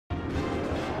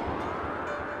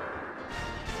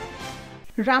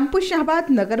रामपुर शाहबाद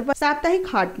नगर व साप्ताहिक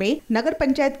हाट में नगर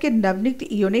पंचायत के नवनियुक्त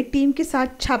ईओ ने टीम के साथ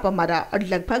छापा मारा और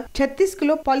लगभग 36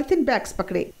 किलो पॉलिथीन बैग्स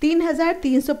पकड़े।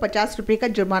 3,350 रुपए का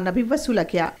जुर्माना भी वसूला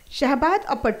गया। शाहबाद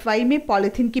और पटवाई में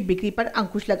पॉलिथीन की बिक्री पर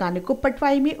अंकुश लगाने को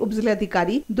पटवाई में उप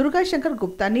जिलाधिकारी दुर्गा शंकर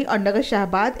गुप्ता ने और नगर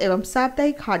शाहबाद एवं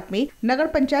साप्ताहिक हाट में नगर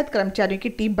पंचायत कर्मचारियों की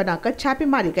टीम बनाकर छापे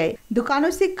मारे गए।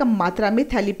 दुकानों से कम मात्रा में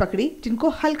थैली पकड़ी, जिनको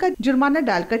हल्का जुर्माना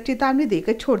डालकर चेतावनी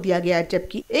देकर छोड़ दिया गया,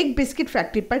 जबकि एक बिस्किट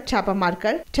फैक्ट्री पर छापा मारकर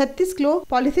 36 किलो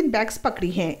पॉलिथीन बैग्स पकड़ी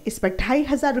हैं। इस पर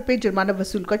 2,500 रुपए जुर्माना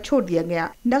वसूल कर छोड़ दिया गया।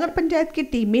 नगर पंचायत की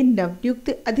टीम में नवनियुक्त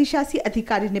अधिशासी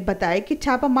अधिकारी ने बताया कि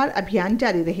छापामार अभियान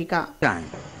जारी रहेगा।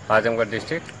 आजमगढ़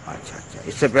डिस्ट्रिक्ट। अच्छा,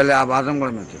 इससे पहले आप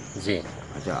आजमगढ़ में थे? जी।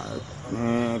 अच्छा,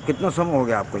 कितना समय हो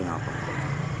गया आपको यहाँ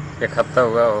पर? 1 हफ्ता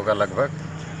हुआ होगा लगभग।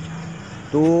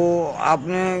 तो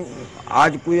आपने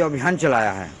आज कोई अभियान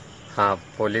चलाया है? हाँ,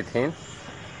 पॉलीथीन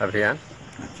अभियान।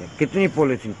 अच्छा, कितनी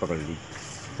पॉलीथीन पकड़ ली?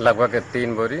 लगभग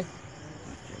 3 बोरी।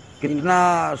 कितना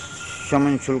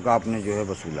समन शुल्क आपने जो है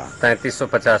वसूला?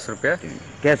 3,350 रुपया।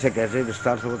 कैसे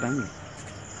विस्तार से बताएंगे?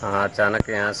 हाँ, अचानक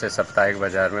यहाँ से साप्ताहिक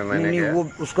बाजार में मैंने नहीं, वो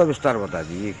उसका विस्तार बता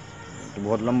दीजिए, तो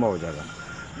बहुत लंबा हो जाएगा।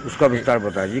 उसका विस्तार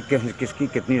बता दीजिए, किसकी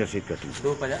कितनी रसीद कटी?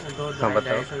 2,000। हाँ,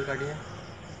 बताओ।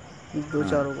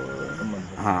 2-4।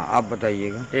 हाँ, आप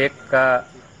बताइएगा। एक का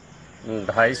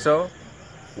 250,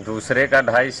 दूसरे का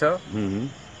 250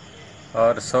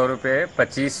 और 100 रुपये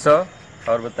 2,500।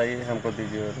 और बताइए, हमको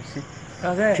दीजिए रसीद।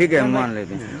 ठीक है, मान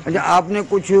लेते हैं। अच्छा, आपने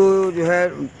कुछ जो है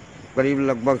करीब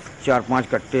लगभग 4-5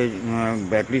 कट्टे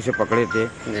बेकरी से पकड़े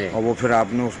थे और वो फिर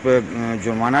आपने उस पर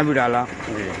जुर्माना भी डाला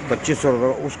 2,500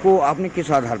 रुपये। उसको आपने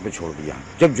किस आधार पे छोड़ दिया?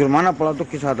 जब जुर्माना पड़ा तो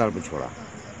किस आधार पे छोड़ा?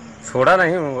 छोड़ा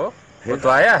नहीं हूँ, वो तो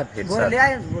आया है फिर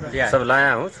सब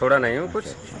लाया हूँ, छोड़ा नहीं हूँ कुछ।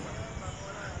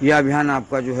 यह अभियान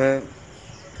आपका जो है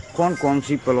कौन कौन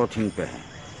सी पॉलीथीन पे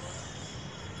है?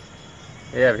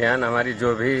 ये अभियान हमारी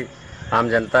जो भी आम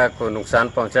जनता को नुकसान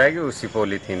पहुंचाएगी उसी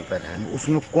पॉलीथीन पर है।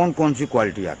 उसमें कौन कौन सी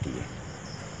क्वालिटी आती है?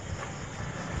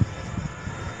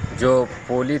 जो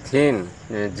पॉलीथीन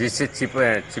जिससे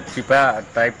चिपचिपा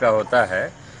टाइप का होता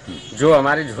है, जो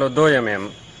हमारी 2 mm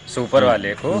से ऊपर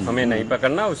वाले को हमें नहीं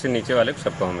पकड़ना, उससे नीचे वाले को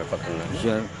सबको हमें पकड़ना।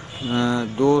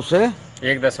 2 से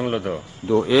 1.2।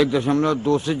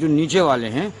 1.2 से जो नीचे वाले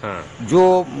हैं, हाँ,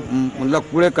 जो मतलब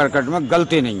कूड़े करकट में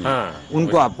गलते नहीं हैं, हाँ,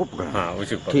 उनको आपको पकड़ना। हाँ,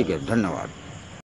 उसी। ठीक है, धन्यवाद।